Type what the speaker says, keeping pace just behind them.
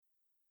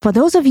For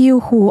those of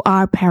you who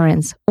are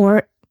parents,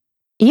 or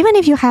even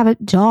if you have a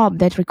job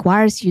that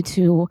requires you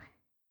to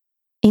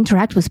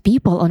interact with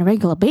people on a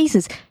regular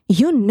basis,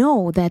 you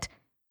know that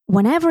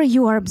whenever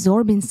you are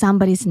absorbing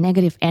somebody's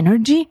negative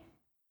energy,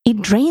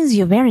 it drains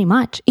you very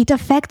much. It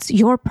affects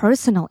your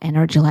personal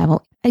energy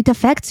level. It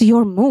affects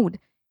your mood,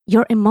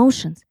 your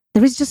emotions.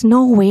 There is just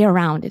no way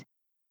around it.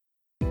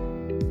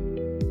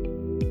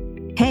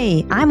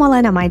 Hey, I'm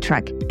Olena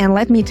Maitrak, and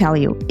let me tell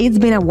you, it's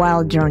been a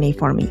wild journey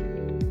for me.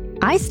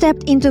 I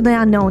stepped into the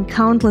unknown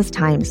countless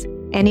times,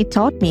 and it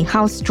taught me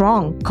how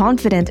strong,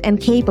 confident, and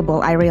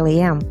capable I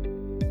really am.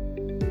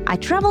 I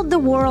traveled the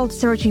world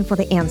searching for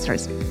the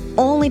answers,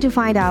 only to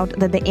find out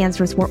that the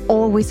answers were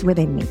always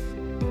within me.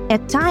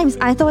 At times,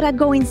 I thought I'd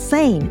go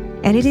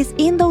insane, and it is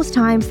in those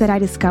times that I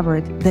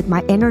discovered that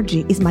my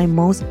energy is my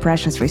most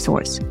precious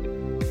resource.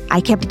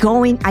 I kept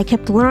going, I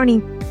kept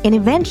learning, and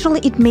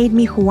eventually it made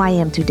me who I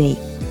am today,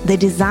 the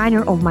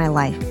designer of my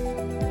life.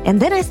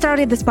 And then I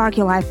started the Spark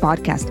Your Life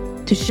podcast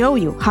to show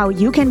you how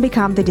you can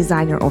become the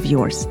designer of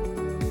yours.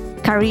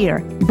 Career,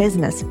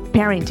 business,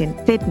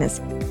 parenting,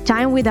 fitness,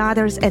 time with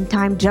others, and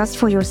time just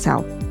for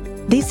yourself.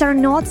 These are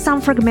not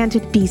some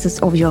fragmented pieces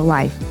of your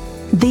life.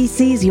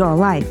 This is your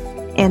life,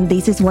 and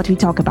this is what we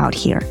talk about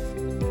here.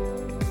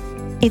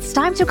 It's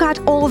time to cut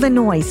all the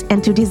noise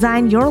and to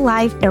design your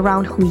life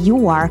around who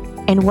you are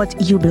and what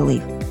you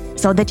believe,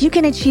 so that you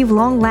can achieve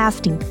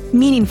long-lasting,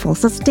 meaningful,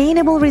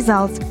 sustainable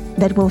results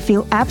that will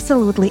feel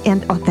absolutely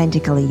and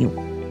authentically you.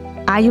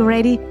 Are you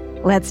ready?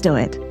 Let's do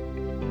it.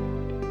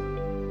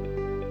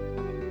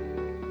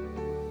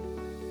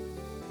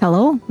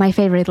 Hello, my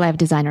favorite life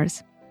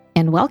designers,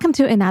 and welcome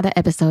to another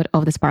episode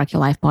of the Spark Your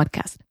Life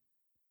podcast.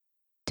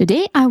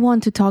 Today, I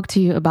want to talk to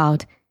you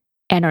about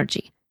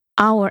energy,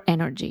 our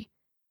energy,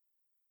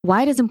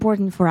 why it is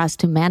important for us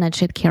to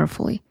manage it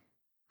carefully,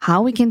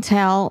 how we can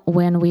tell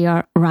when we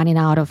are running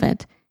out of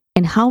it,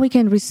 and how we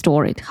can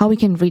restore it, how we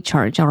can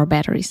recharge our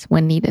batteries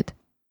when needed.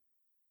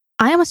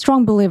 I am a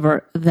strong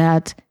believer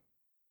that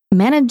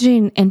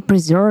managing and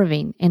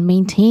preserving and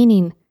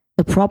maintaining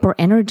the proper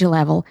energy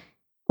level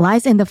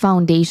lies in the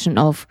foundation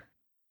of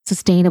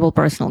sustainable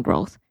personal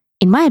growth.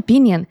 In my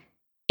opinion,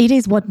 it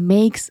is what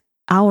makes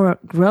our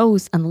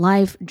growth and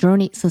life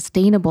journey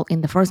sustainable in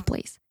the first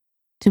place.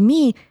 To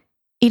me,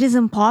 it is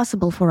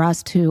impossible for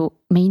us to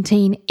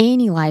maintain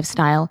any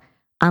lifestyle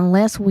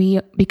unless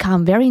we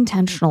become very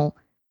intentional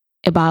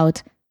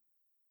about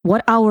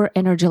what our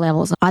energy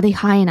levels are. Are they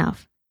high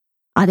enough?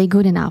 Are they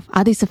good enough?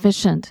 Are they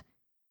sufficient?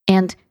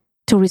 And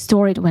to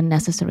restore it when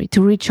necessary,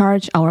 to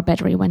recharge our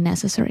battery when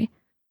necessary.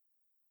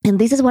 And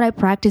this is what I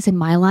practice in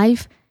my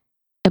life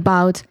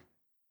about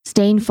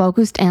staying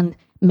focused and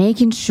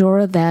making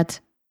sure that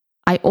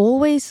I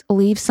always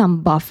leave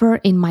some buffer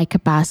in my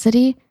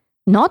capacity,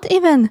 not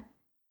even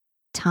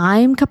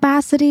time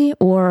capacity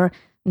or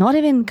not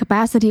even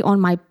capacity on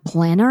my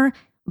planner,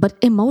 but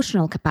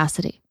emotional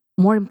capacity.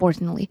 More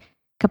importantly,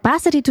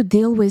 capacity to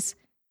deal with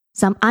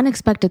some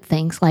unexpected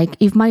things, like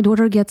if my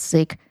daughter gets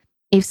sick,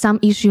 if some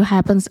issue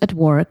happens at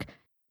work,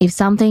 if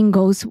something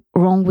goes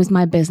wrong with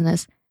my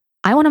business.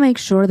 I want to make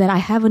sure that I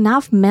have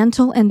enough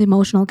mental and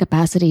emotional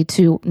capacity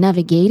to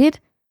navigate it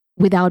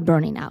without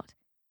burning out.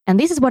 And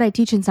this is what I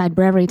teach inside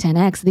Bravery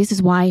 10X. This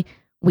is why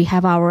we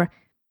have our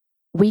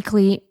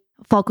weekly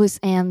focus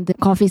and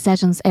coffee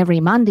sessions every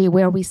Monday,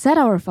 where we set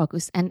our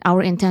focus and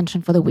our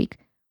intention for the week.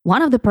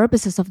 One of the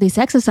purposes of this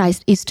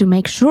exercise is to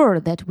make sure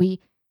that we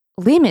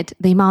limit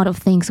the amount of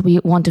things we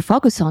want to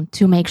focus on,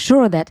 to make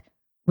sure that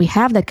we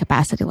have that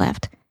capacity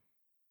left.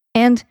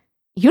 And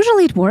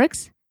usually it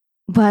works,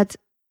 but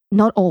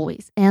not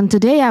always. And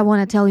today I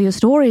want to tell you a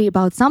story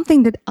about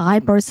something that I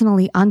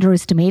personally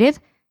underestimated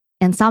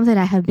and something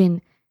I have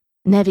been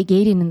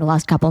navigating in the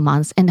last couple of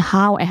months, and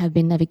how I have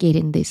been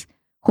navigating this.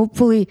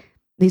 Hopefully,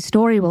 this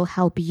story will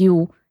help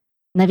you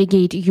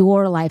navigate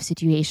your life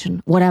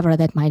situation, whatever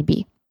that might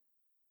be.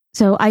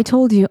 So I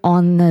told you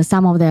on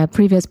some of the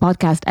previous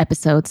podcast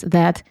episodes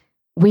that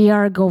we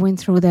are going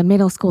through the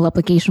middle school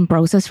application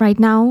process right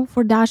now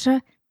for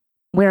Dasha.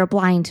 We're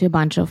applying to a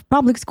bunch of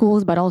public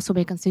schools, but also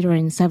we're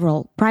considering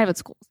several private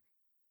schools.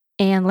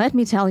 And let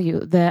me tell you,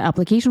 the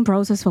application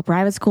process for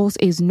private schools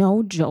is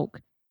no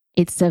joke.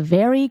 It's a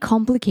very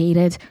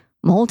complicated,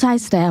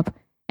 multi-step,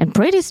 and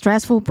pretty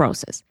stressful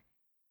process.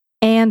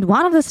 And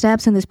one of the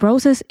steps in this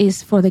process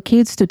is for the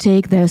kids to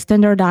take the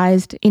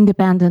standardized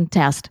independent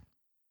test,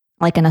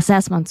 like an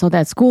assessment, so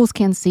that schools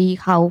can see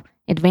how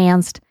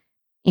advanced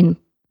in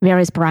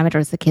various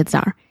parameters the kids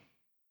are.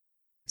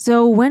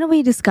 So when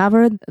we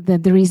discovered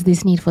that there is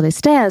this need for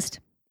this test,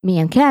 me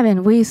and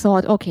Kevin, we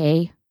thought,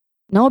 okay,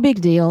 no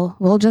big deal.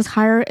 We'll just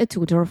hire a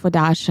tutor for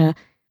Dasha.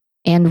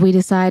 And we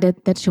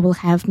decided that she will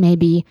have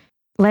maybe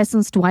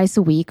lessons twice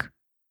a week,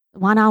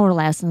 1 hour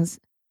lessons.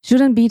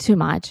 Shouldn't be too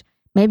much.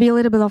 Maybe a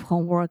little bit of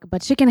homework,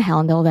 but she can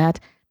handle that.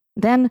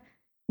 Then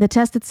the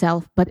test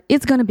itself, but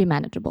it's going to be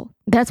manageable.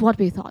 That's what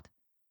we thought.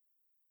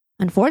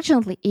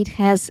 Unfortunately, it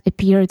has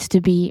appeared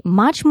to be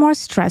much more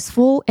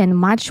stressful and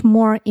much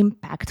more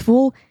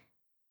impactful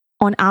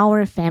on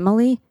our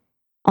family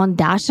on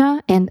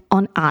Dasha and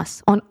on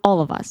us, on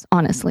all of us,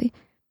 honestly.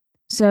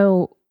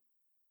 So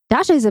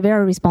Dasha is a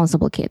very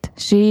responsible kid.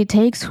 She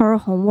takes her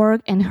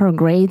homework and her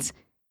grades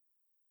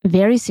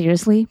very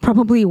seriously,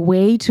 probably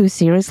way too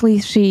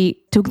seriously.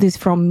 She took this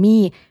from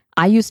me.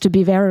 I used to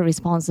be very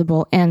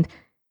responsible, and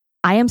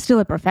I am still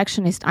a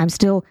perfectionist. I'm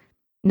still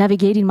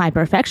navigating my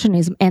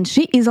perfectionism, and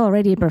she is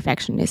already a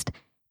perfectionist.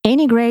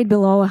 Any grade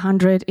below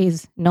 100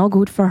 is no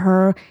good for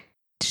her.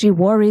 She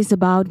worries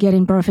about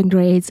getting perfect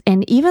grades.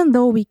 And even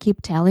though we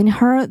keep telling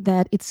her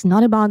that it's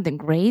not about the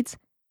grades,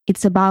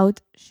 it's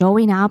about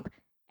showing up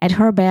at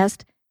her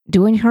best,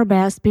 doing her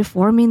best,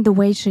 performing the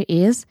way she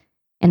is,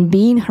 and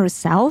being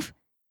herself.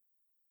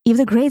 If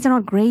the grades are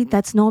not great,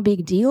 that's no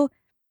big deal,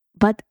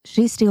 but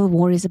she still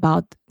worries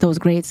about those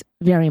grades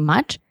very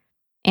much.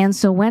 And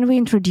so when we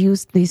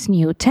introduced this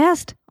new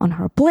test on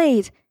her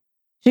plate,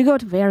 she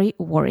got very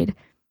worried.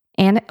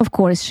 And of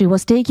course, she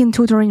was taking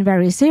tutoring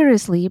very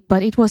seriously,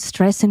 but it was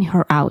stressing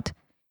her out.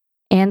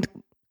 And a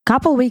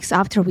couple weeks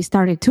after we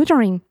started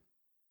tutoring,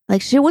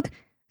 like she would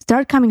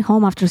start coming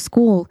home after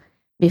school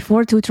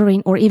before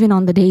tutoring, or even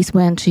on the days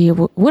when she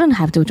wouldn't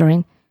have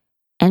tutoring,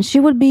 and she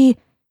would be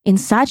in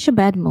such a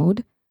bad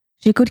mood.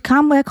 She could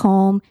come back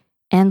home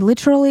and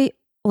literally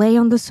lay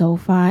on the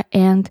sofa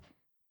and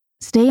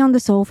stay on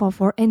the sofa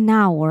for an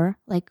hour,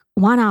 like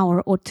 1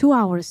 hour or 2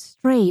 hours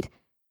straight,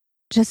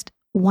 just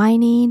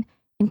whining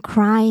and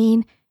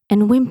crying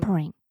and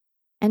whimpering.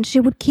 And she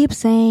would keep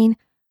saying,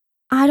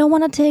 I don't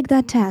want to take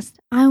that test.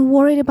 I'm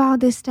worried about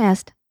this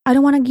test. I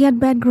don't want to get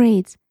bad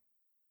grades.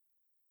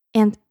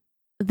 And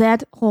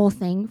that whole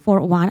thing for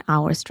 1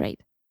 hour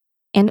straight.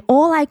 And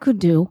all I could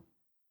do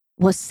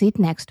was sit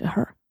next to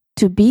her,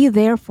 to be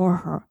there for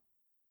her.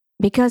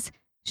 Because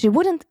she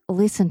wouldn't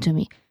listen to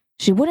me.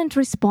 She wouldn't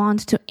respond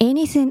to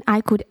anything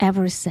I could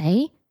ever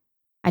say.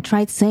 I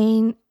tried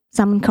saying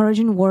some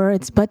encouraging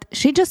words, but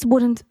she just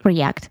wouldn't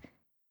react.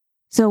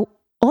 So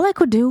all I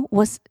could do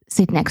was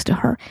sit next to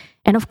her.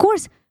 And of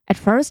course, at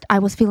first I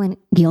was feeling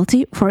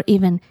guilty for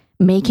even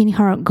making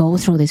her go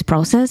through this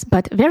process.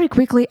 But very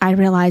quickly I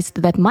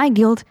realized that my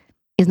guilt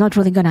is not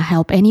really going to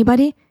help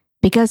anybody,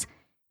 because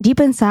deep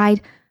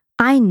inside,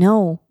 I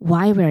know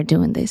why we're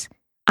doing this.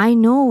 I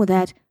know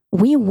that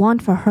we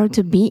want for her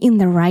to be in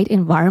the right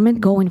environment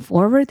going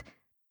forward,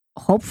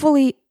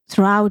 hopefully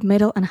throughout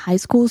middle and high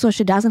school, so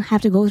she doesn't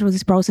have to go through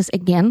this process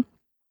again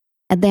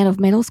at the end of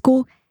middle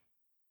school.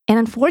 And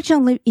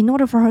unfortunately, in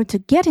order for her to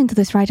get into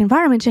this right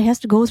environment, she has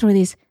to go through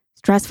this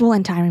stressful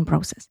and tiring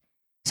process.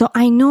 So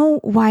I know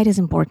why it is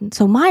important.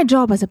 So my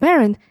job as a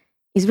parent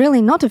is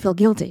really not to feel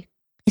guilty.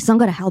 It's not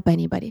going to help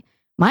anybody.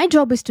 My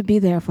job is to be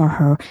there for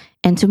her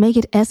and to make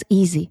it as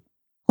easy,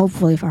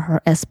 hopefully for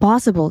her, as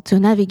possible to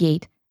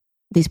navigate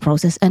this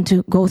process and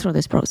to go through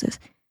this process.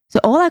 So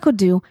all I could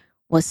do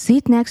was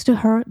sit next to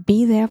her,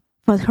 be there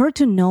for her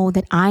to know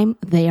that I'm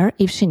there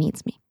if she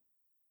needs me.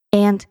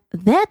 And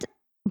that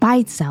by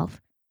itself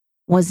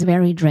was a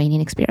very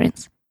draining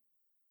experience.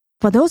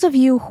 For those of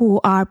you who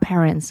are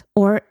parents,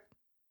 or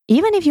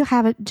even if you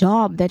have a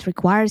job that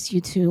requires you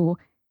to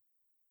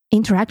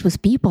interact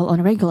with people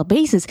on a regular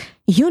basis,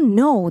 you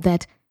know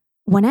that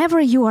whenever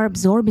you are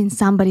absorbing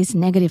somebody's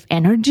negative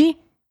energy,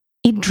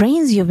 it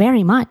drains you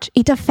very much.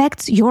 It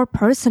affects your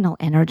personal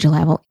energy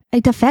level.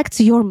 It affects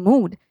your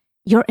mood,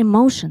 your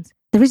emotions.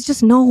 There is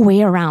just no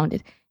way around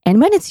it.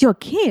 And when it's your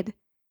kid,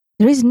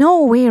 there is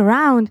no way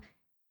around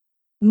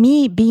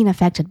me being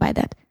affected by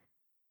that.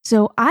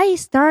 So I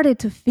started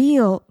to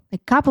feel a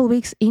couple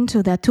weeks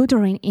into that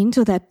tutoring,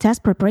 into that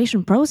test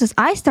preparation process,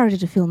 I started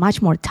to feel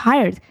much more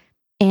tired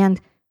and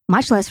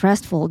much less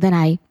restful than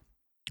I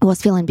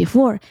was feeling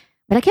before.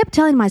 But I kept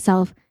telling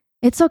myself,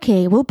 it's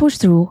okay, we'll push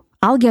through.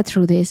 I'll get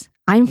through this.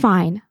 I'm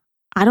fine.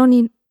 I don't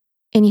need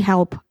any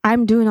help.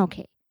 I'm doing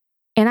okay.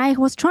 And I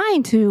was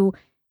trying to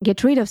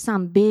get rid of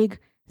some big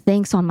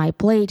things on my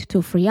plate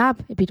to free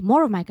up a bit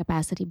more of my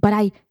capacity, but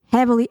I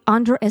heavily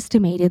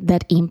underestimated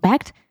that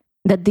impact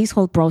that this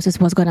whole process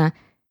was going to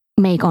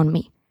make on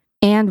me.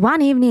 And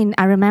one evening,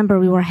 I remember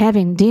we were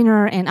having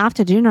dinner, and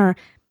after dinner,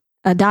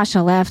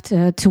 Dasha left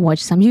to watch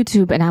some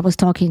YouTube, and I was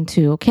talking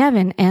to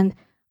Kevin, and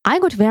I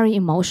got very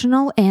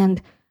emotional,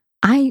 and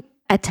I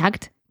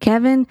attacked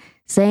Kevin,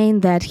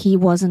 saying that he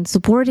wasn't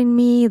supporting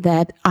me,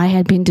 that I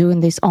had been doing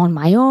this on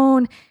my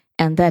own,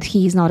 and that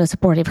he's not a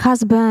supportive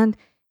husband,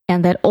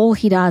 and that all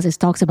he does is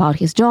talks about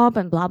his job,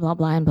 and blah, blah,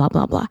 blah, and blah,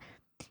 blah, blah.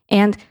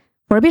 And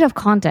for a bit of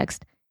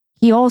context,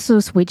 he also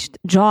switched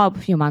job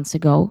a few months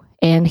ago,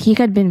 and he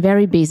had been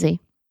very busy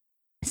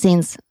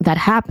since that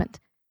happened.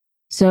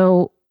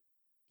 So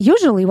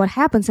usually what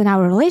happens in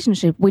our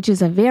relationship, which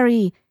is a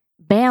very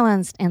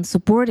balanced and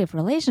supportive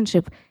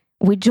relationship,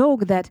 we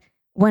joke that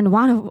when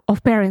one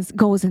of parents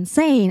goes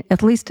insane,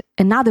 at least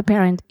another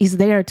parent is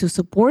there to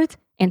support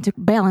and to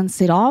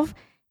balance it off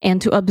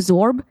and to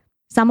absorb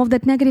some of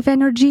that negative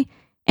energy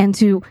and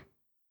to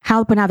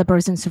help another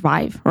person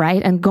survive,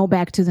 right? And go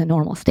back to the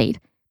normal state.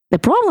 The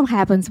problem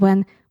happens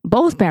when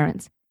both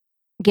parents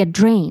get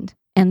drained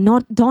and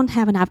don't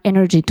have enough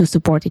energy to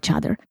support each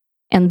other.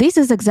 And this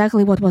is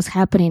exactly what was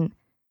happening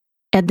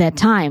at that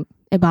time.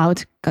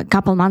 about a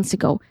couple months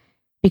ago.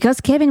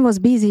 Because Kevin was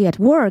busy at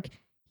work,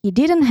 he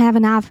didn't have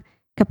enough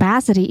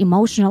capacity,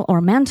 emotional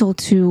or mental,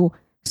 to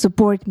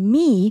support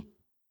me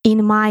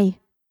in my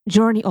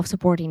journey of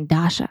supporting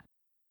Dasha.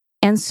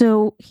 And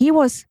so he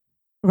was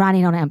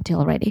running on empty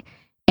already.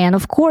 And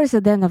of course,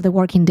 at the end of the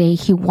working day,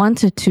 he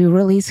wanted to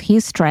release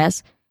his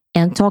stress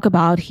and talk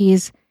about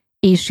his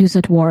issues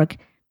at work.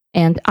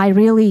 And I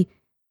really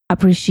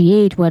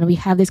appreciate when we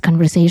have these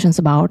conversations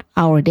about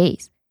our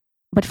days.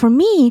 But for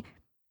me,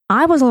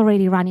 I was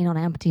already running on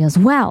empty as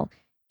well.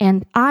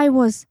 And I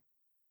was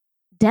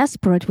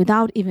desperate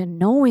without even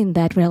knowing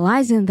that,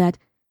 realizing that,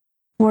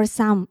 for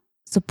some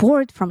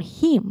support from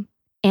him.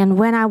 And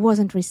when I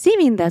wasn't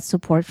receiving that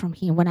support from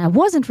him, when I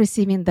wasn't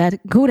receiving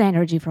that good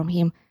energy from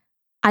him,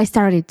 I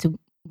started to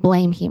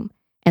blame him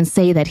and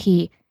say that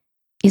he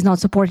is not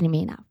supporting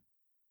me enough.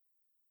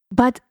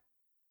 But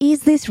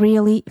is this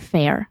really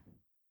fair?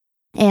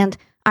 And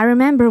I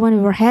remember when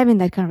we were having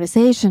that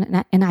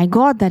conversation and I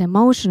got that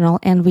emotional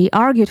and we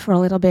argued for a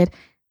little bit.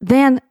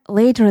 Then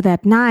later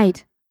that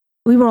night,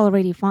 we were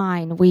already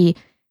fine. We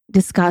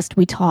discussed,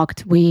 we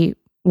talked, we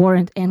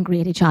weren't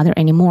angry at each other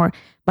anymore.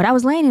 But I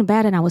was laying in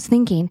bed and I was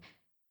thinking,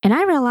 and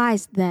I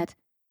realized that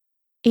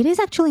it is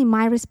actually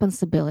my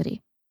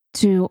responsibility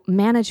to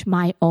manage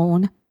my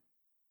own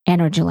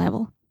energy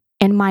level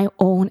and my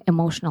own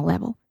emotional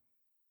level.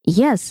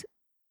 Yes,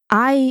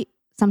 I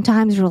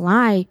sometimes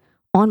rely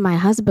on my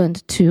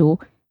husband to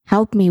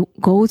help me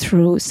go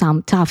through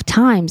some tough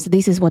times.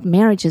 This is what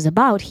marriage is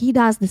about. He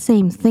does the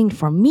same thing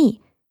for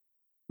me.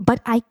 But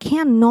I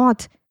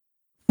cannot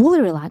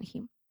fully rely on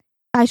him.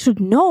 I should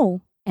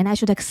know and I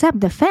should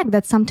accept the fact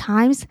that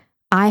sometimes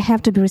I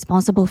have to be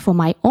responsible for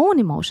my own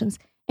emotions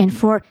and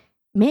for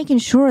making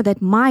sure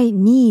that my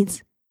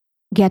needs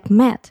get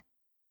met.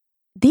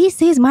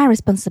 This is my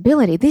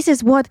responsibility. This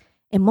is what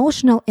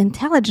emotional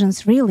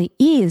intelligence really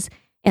is.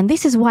 And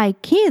this is why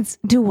kids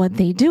do what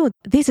they do.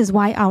 This is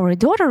why our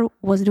daughter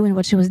was doing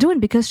what she was doing,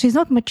 because she's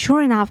not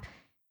mature enough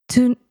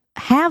to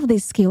have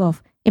this skill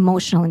of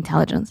emotional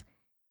intelligence.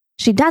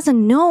 She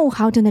doesn't know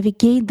how to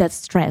navigate that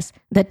stress,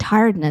 that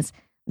tiredness,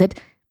 that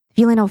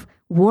feeling of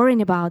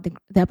worrying about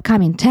the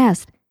upcoming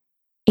test.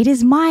 It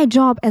is my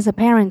job as a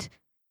parent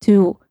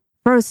to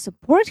first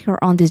support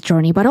her on this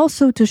journey, but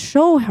also to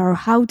show her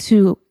how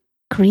to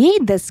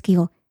create that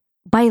skill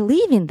by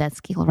living that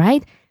skill,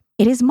 right?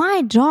 It is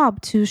my job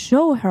to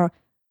show her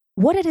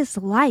what it is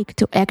like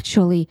to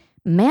actually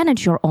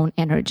manage your own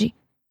energy,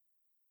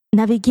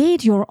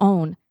 navigate your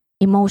own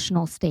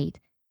emotional state,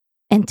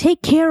 and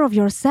take care of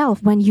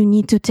yourself when you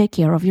need to take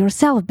care of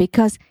yourself,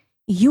 because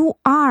you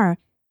are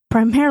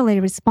primarily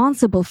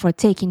responsible for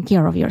taking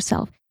care of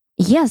yourself.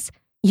 Yes,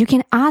 you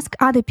can ask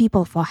other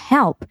people for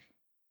help,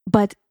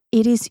 but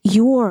it is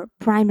your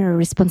primary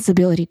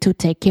responsibility to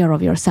take care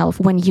of yourself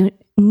when you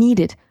need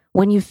it,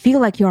 when you feel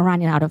like you're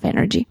running out of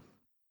energy.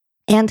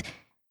 And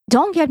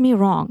don't get me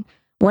wrong,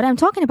 what I'm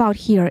talking about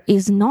here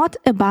is not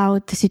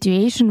about the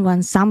situation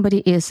when somebody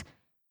is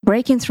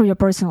breaking through your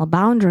personal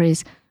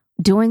boundaries,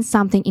 doing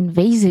something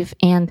invasive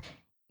and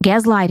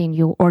gaslighting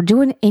you, or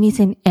doing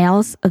anything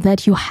else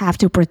that you have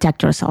to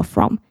protect yourself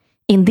from.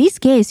 In this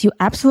case, you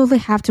absolutely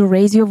have to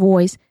raise your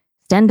voice,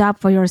 stand up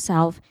for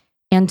yourself,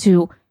 and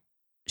to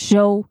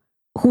show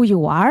who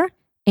you are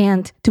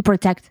and to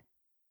protect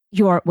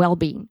your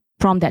well-being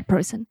from that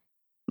person.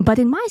 But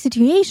in my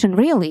situation,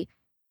 really,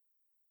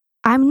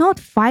 I'm not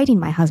fighting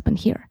my husband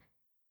here.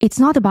 It's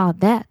not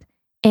about that.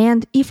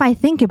 And if I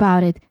think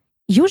about it,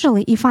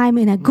 usually if I'm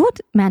in a good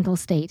mental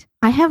state,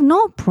 I have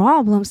no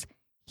problems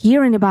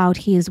hearing about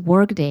his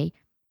workday.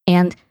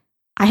 And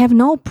I have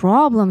no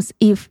problems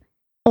if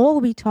all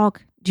we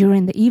talk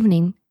during the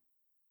evening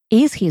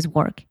is his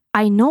work.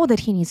 I know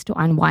that he needs to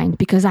unwind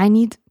because I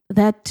need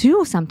that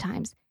too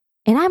sometimes.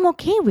 And I'm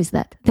okay with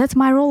that. That's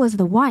my role as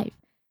the wife.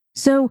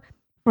 So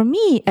for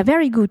me, a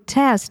very good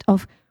test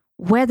of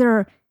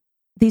whether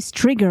this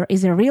trigger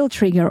is a real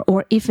trigger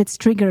or if it's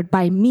triggered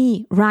by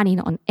me running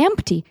on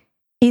empty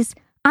is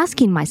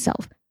asking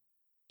myself,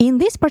 in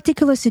this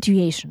particular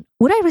situation,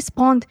 would I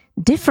respond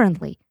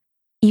differently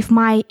if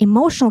my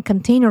emotional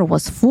container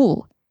was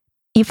full?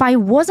 If I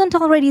wasn't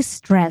already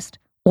stressed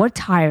or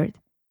tired,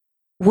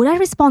 would I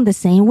respond the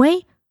same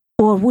way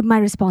or would my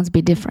response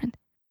be different?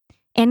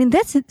 And in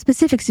that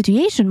specific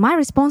situation, my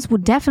response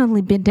would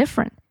definitely be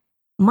different.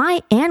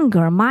 My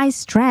anger, my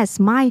stress,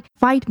 my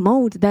fight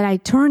mode that I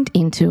turned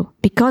into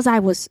because I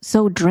was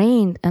so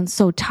drained and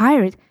so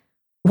tired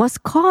was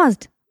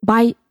caused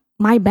by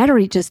my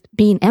battery just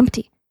being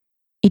empty.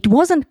 It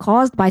wasn't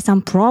caused by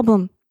some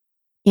problem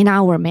in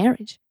our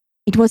marriage.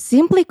 It was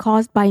simply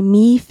caused by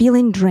me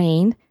feeling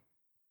drained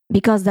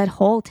because that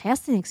whole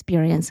testing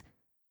experience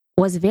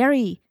was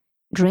very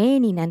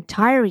draining and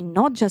tiring,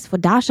 not just for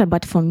Dasha,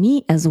 but for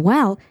me as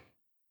well.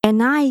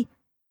 And I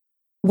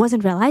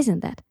wasn't realizing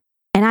that.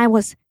 And I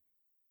was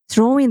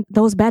throwing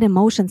those bad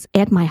emotions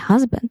at my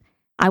husband.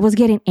 I was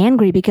getting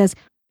angry because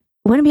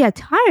when we are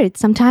tired,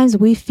 sometimes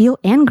we feel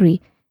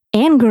angry.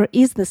 Anger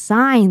is the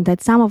sign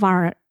that some of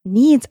our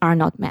needs are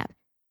not met.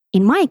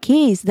 in my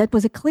case, that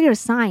was a clear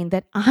sign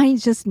that I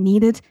just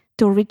needed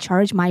to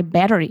recharge my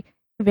battery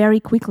very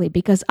quickly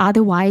because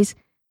otherwise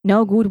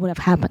no good would have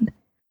happened.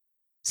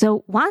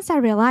 So once I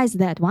realized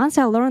that, once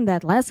I learned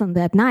that lesson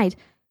that night,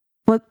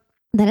 for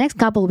the next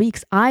couple of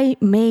weeks, I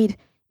made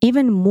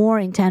even more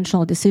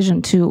intentional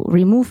decision to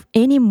remove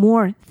any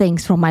more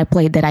things from my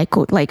plate that I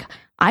could. Like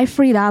I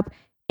freed up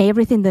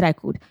everything that I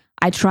could.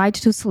 I tried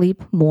to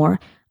sleep more.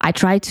 I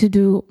tried to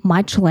do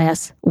much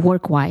less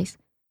work-wise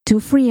to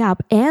free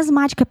up as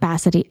much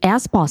capacity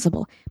as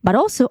possible. But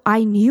also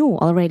I knew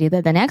already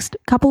that the next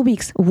couple of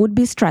weeks would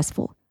be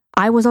stressful.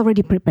 I was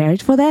already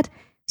prepared for that.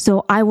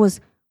 So I was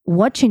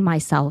watching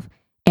myself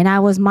and I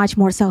was much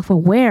more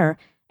self-aware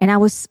and I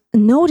was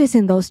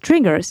noticing those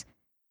triggers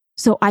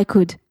so I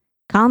could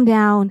calm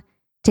down,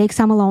 take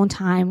some alone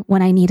time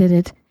when I needed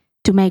it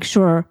to make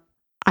sure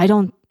I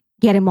don't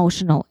get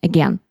emotional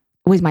again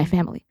with my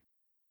family.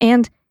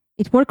 And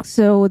it worked.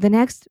 So the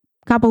next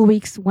couple of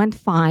weeks went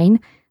fine.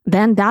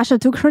 Then Dasha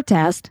took her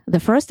test, the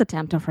first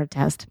attempt of her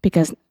test,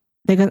 because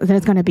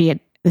there's going to be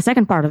the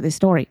second part of this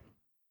story.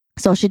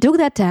 So she took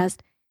that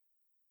test.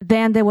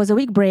 Then there was a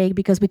week break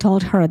because we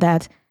told her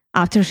that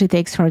after she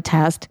takes her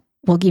test,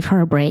 we'll give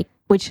her a break,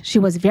 which she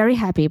was very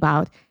happy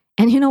about.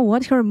 And you know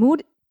what? Her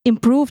mood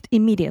improved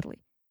immediately.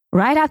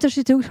 Right after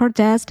she took her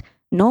test,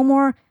 no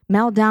more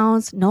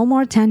meltdowns, no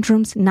more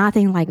tantrums,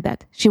 nothing like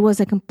that. She was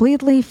a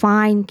completely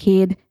fine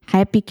kid,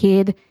 happy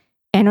kid,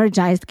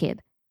 energized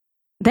kid.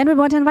 Then we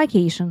went on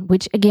vacation,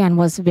 which again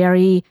was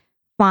very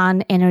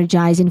fun,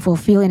 energizing,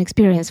 fulfilling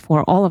experience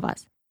for all of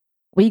us.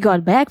 We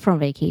got back from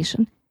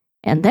vacation,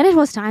 and then it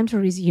was time to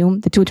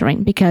resume the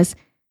tutoring because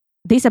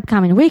this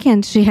upcoming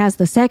weekend, she has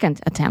the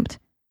second attempt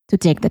to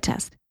take the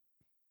test.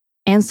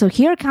 And so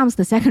here comes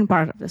the second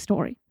part of the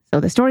story. So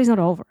the story is not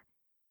over.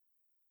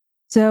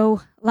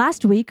 So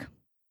last week,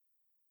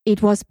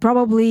 it was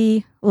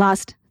probably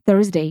last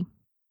Thursday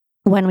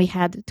when we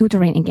had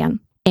tutoring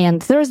again.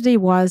 And Thursday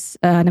was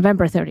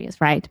November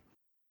 30th, right?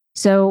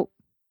 So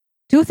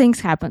two things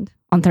happened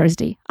on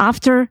Thursday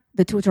after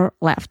the tutor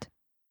left.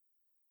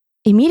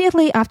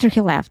 Immediately after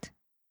he left,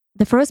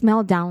 the first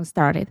meltdown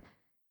started.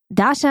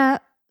 Dasha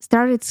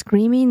started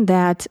screaming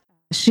that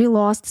she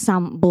lost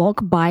some block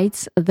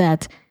bites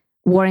that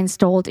were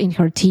installed in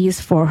her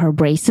teeth for her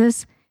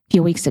braces a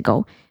few weeks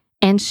ago.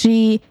 And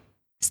she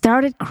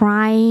started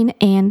crying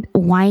and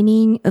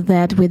whining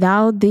that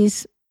without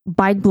these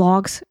bite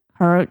blocks,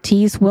 her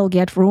teeth will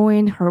get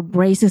ruined, her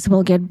braces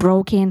will get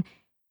broken.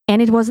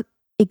 And it was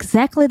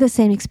exactly the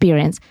same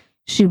experience.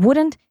 She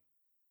wouldn't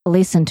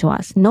listen to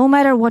us. No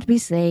matter what we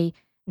say,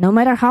 no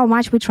matter how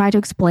much we try to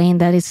explain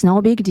that it's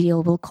no big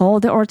deal, we'll call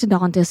the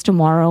orthodontist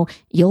tomorrow,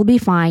 you'll be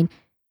fine.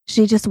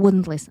 She just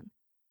wouldn't listen.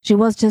 She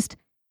was just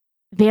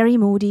very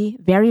moody,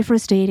 very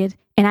frustrated.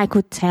 And I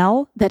could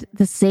tell that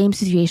the same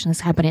situation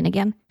is happening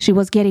again. She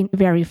was getting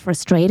very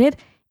frustrated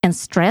and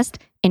stressed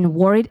and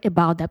worried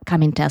about the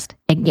upcoming test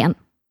again.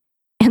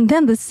 And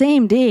then the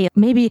same day,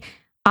 maybe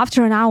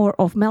after an hour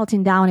of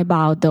melting down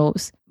about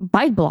those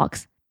bite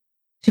blocks,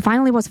 she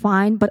finally was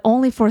fine, but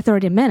only for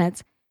 30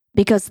 minutes,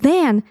 because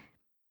then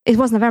it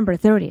was November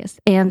 30th.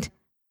 And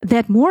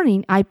that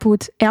morning, I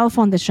put Elf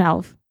on the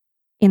Shelf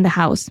in the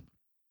house.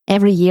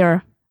 Every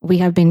year, we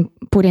have been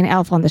putting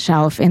Elf on the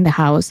Shelf in the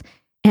house.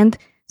 And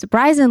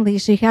surprisingly,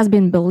 she has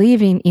been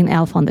believing in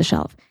Elf on the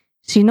Shelf.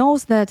 She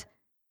knows that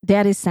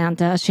Dad is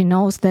Santa. She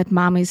knows that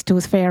Mom is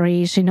Tooth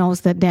Fairy. She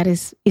knows that Dad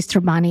is Easter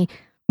Bunny.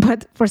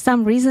 But for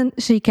some reason,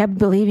 she kept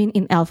believing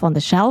in Elf on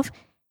the Shelf.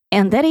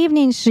 And that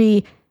evening,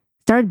 she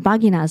started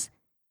bugging us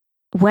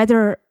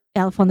whether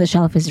Elf on the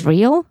Shelf is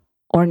real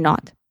or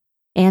not.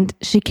 And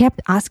she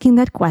kept asking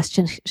that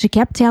question. She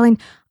kept telling,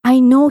 I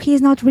know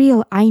he's not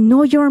real. I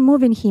know you're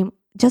moving him.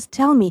 Just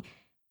tell me.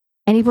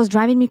 And it was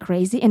driving me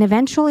crazy. And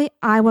eventually,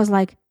 I was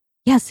like,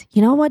 yes,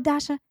 you know what,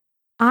 Dasha?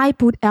 I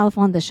put Elf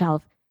on the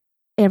Shelf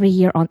every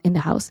year in the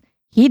house.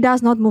 He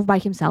does not move by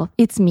himself.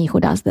 It's me who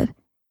does that.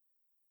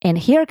 And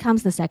here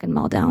comes the second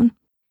meltdown.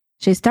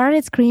 She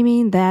started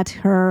screaming that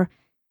her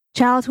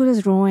childhood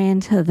is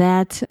ruined,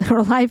 that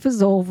her life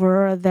is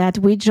over, that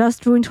we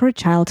just ruined her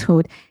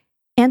childhood.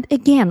 And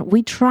again,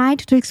 we tried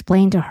to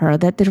explain to her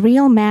that the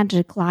real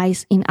magic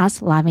lies in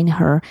us loving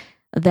her,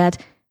 that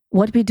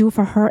what we do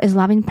for her as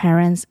loving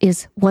parents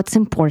is what's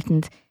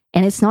important.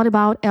 And it's not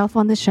about Elf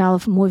on the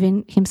Shelf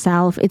moving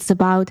himself. It's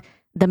about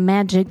the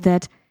magic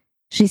that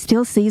she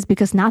still sees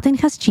because nothing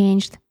has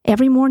changed.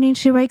 Every morning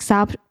she wakes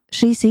up,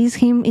 she sees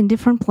him in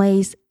different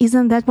place.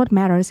 Isn't that what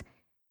matters?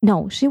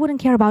 No, she wouldn't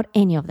care about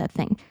any of that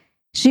thing.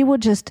 She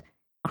would just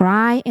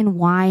cry and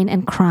whine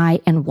and cry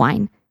and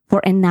whine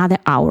for another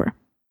hour.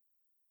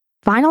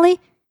 Finally,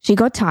 she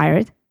got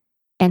tired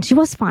and she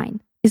was fine.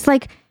 It's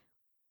like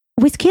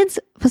with kids,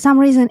 for some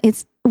reason,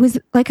 it's with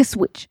like a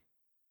switch.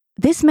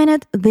 This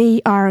minute,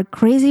 they are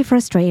crazy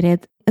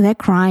frustrated. They're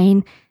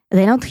crying.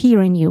 They're not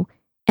hearing you.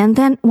 And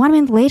then 1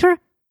 minute later,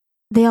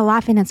 they are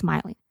laughing and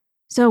smiling.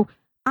 So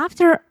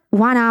after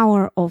 1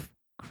 hour of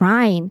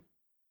crying,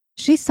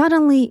 she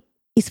suddenly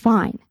is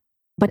fine.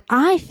 But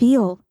I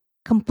feel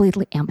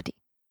completely empty.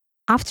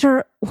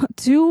 after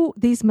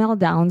these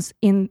meltdowns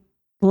in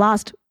the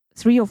last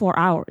 3 or 4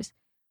 hours,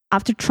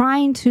 after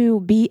trying to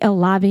be a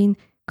loving,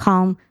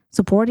 calm,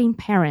 supporting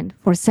parent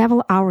for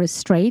several hours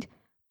straight,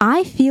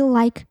 I feel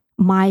like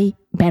my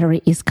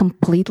battery is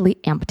completely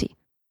empty.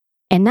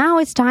 And now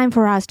it's time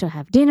for us to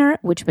have dinner,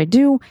 which we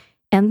do.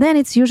 And then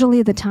it's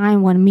usually the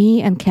time when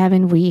me and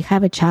Kevin, we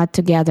have a chat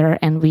together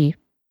and we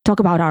talk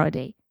about our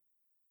day.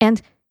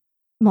 And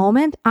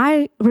moment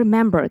I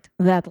remembered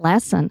that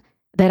lesson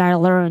that I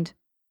learned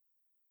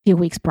a few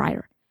weeks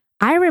prior.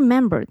 I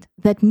remembered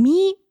that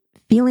me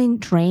feeling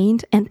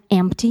drained and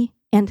empty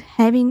and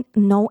having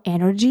no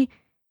energy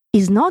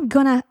is not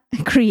gonna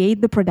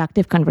create the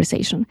productive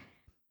conversation.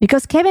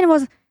 Because Kevin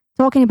was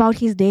talking about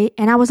his day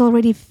and I was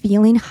already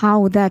feeling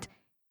how that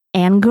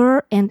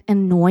anger and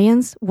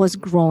annoyance was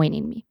growing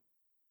in me.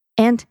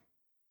 And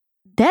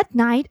that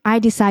night, I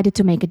decided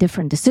to make a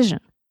different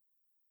decision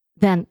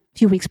than a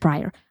few weeks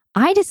prior.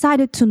 I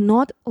decided to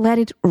not let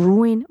it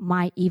ruin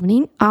my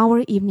evening, our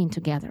evening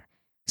together.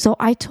 So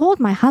I told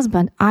my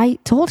husband, I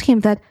told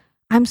him that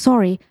I'm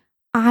sorry,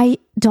 I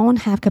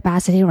don't have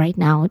capacity right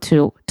now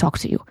to talk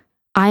to you.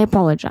 I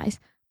apologize.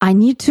 I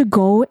need to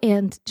go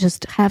and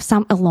just have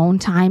some alone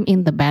time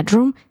in the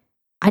bedroom.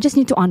 I just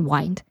need to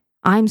unwind.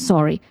 I'm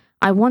sorry.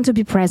 I want to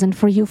be present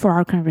for you for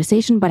our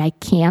conversation, but I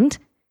can't.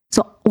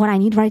 So what I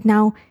need right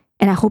now,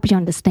 and I hope you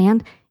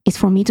understand, is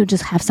for me to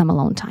just have some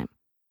alone time.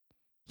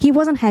 He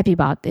wasn't happy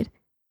about it,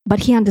 but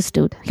he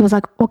understood. He was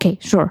like, okay,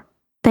 sure.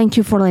 Thank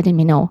you for letting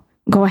me know.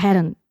 Go ahead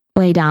and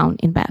lay down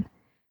in bed.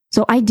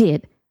 So I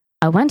did.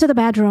 I went to the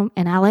bedroom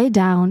and I laid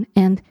down,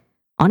 and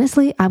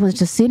honestly, I was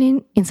just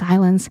sitting in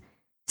silence,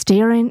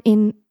 staring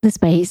in the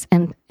space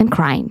and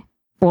crying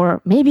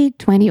for maybe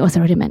 20 or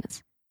 30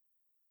 minutes.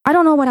 I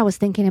don't know what I was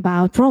thinking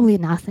about, probably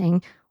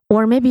nothing.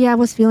 Or maybe I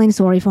was feeling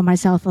sorry for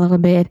myself a little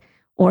bit,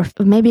 or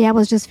maybe I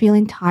was just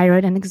feeling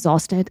tired and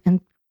exhausted and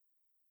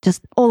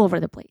just all over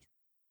the place.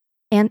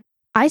 And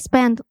I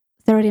spent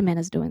 30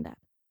 minutes doing that.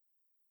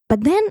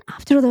 But then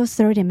after those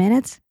 30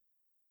 minutes,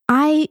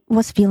 I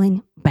was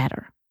feeling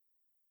better.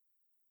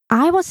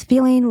 I was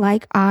feeling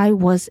like I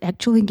was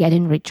actually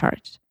getting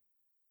recharged.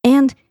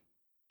 And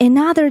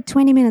another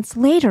 20 minutes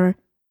later,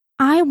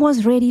 I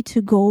was ready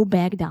to go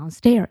back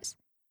downstairs.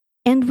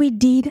 And we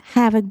did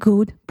have a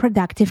good,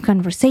 productive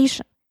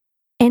conversation.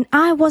 And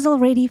I was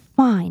already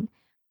fine.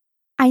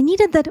 I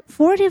needed that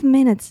 40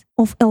 minutes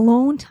of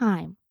alone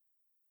time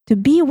to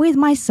be with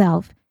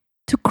myself,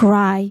 to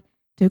cry,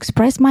 to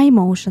express my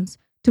emotions,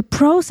 to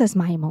process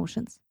my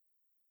emotions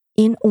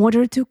in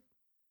order to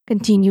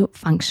continue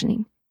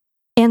functioning.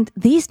 And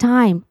this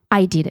time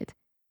I did it.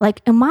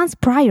 Like a month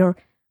prior,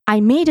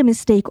 I made a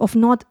mistake of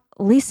not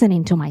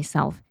listening to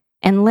myself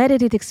and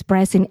letting it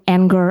express in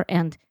anger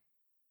and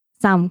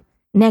some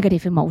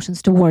negative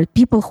emotions toward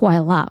people who I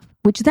love,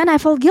 which then I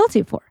felt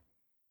guilty for.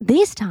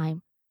 This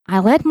time, I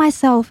let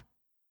myself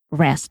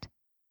rest,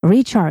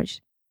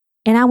 recharge,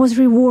 and I was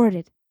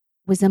rewarded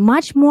with a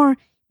much more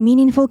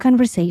meaningful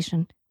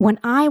conversation when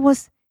I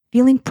was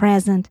feeling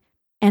present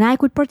and I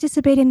could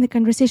participate in the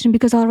conversation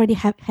because I already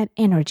had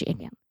energy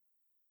again.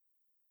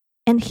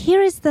 And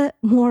here is the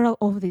moral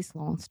of this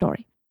long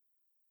story.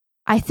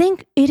 I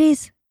think it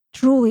is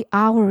truly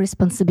our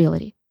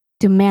responsibility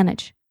to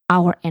manage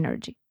our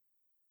energy.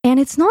 And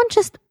it's not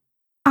just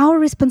our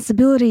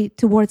responsibility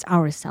towards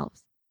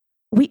ourselves.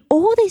 We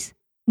owe this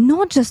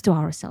not just to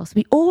ourselves.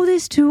 We owe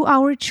this to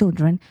our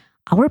children,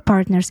 our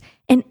partners,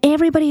 and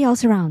everybody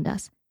else around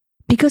us.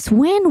 Because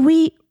when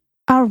we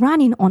are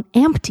running on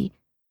empty,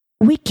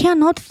 we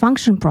cannot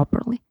function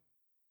properly.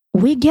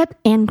 We get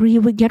angry,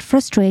 we get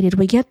frustrated,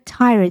 we get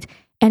tired,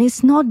 and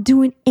it's not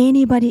doing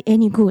anybody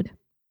any good.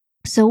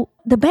 So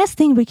the best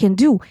thing we can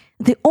do,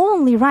 the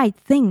only right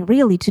thing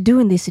really to do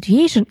in this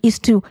situation is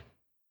to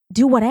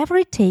do whatever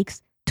it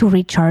takes to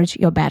recharge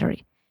your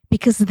battery.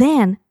 Because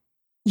then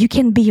you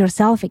can be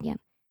yourself again.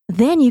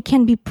 Then you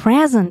can be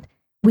present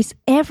with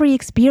every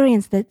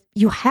experience that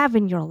you have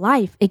in your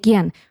life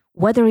again,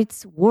 whether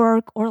it's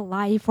work or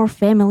life or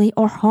family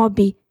or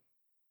hobby.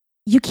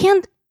 You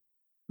can't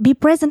be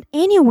present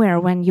anywhere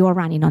when you're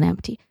running on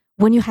empty,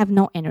 when you have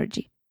no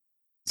energy.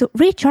 So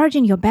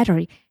recharging your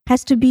battery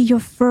has to be your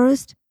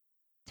first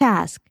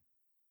task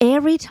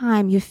every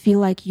time you feel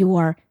like you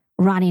are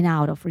running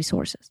out of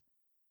resources.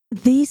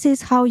 This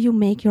is how you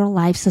make your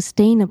life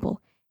sustainable.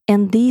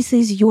 And this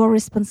is your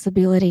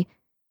responsibility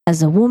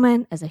as a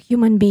woman, as a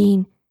human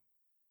being.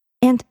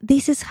 And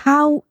this is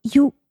how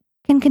you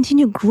can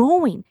continue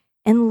growing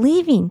and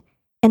living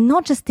and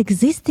not just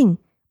existing,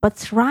 but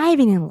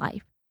thriving in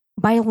life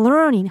by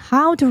learning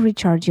how to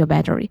recharge your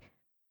battery,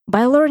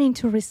 by learning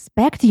to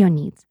respect your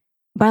needs,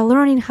 by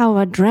learning how to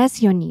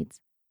address your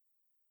needs.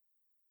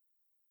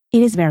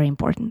 It is very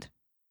important.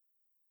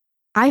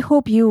 I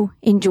hope you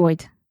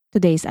enjoyed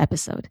today's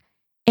episode,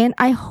 and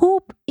I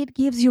hope it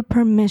gives you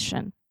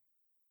permission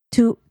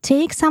to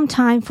take some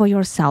time for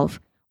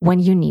yourself when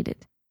you need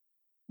it.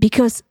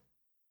 Because,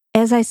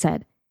 as I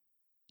said,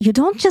 you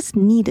don't just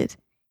need it,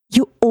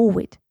 you owe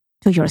it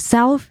to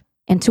yourself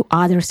and to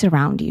others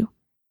around you.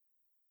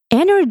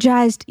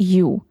 energized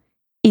you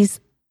is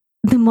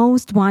the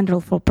most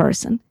wonderful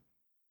person.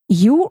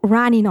 You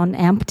running on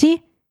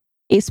empty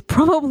is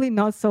probably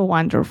not so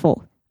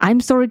wonderful. I'm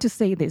sorry to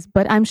say this,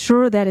 but I'm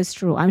sure that is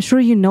true. I'm sure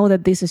you know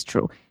that this is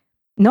true.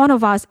 None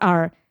of us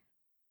are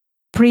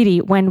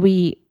pretty when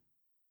we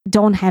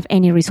don't have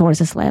any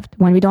resources left,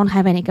 when we don't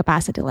have any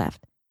capacity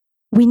left.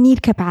 We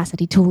need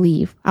capacity to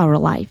live our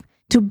life,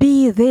 to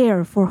be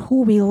there for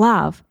who we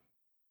love,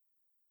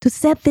 to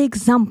set the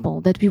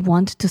example that we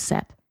want to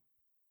set.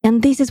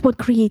 And this is what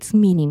creates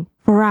meaning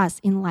for us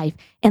in life.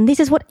 And this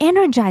is what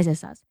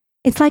energizes us.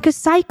 It's like a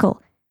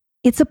cycle.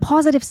 It's a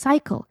positive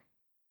cycle.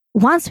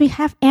 Once we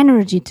have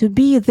energy to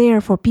be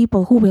there for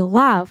people who we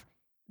love,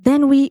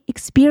 then we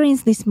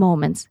experience these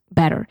moments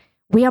better.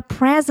 We are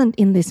present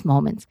in these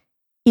moments.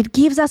 It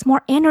gives us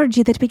more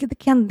energy that we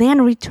can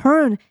then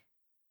return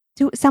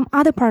to some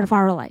other part of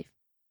our life.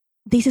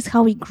 This is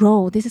how we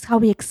grow. This is how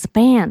we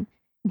expand.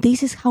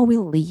 This is how we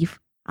live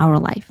our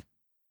life.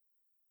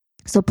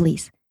 So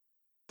please,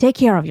 take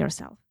care of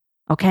yourself,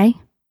 okay?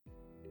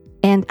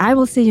 And I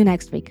will see you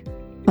next week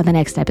for the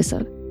next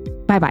episode.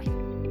 Bye-bye.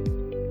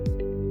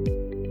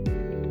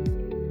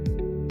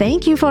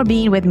 Thank you for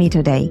being with me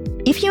today.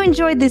 If you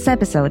enjoyed this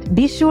episode,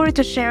 be sure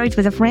to share it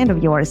with a friend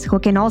of yours who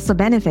can also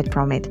benefit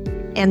from it.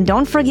 And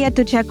don't forget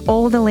to check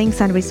all the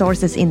links and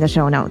resources in the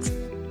show notes.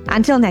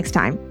 Until next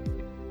time.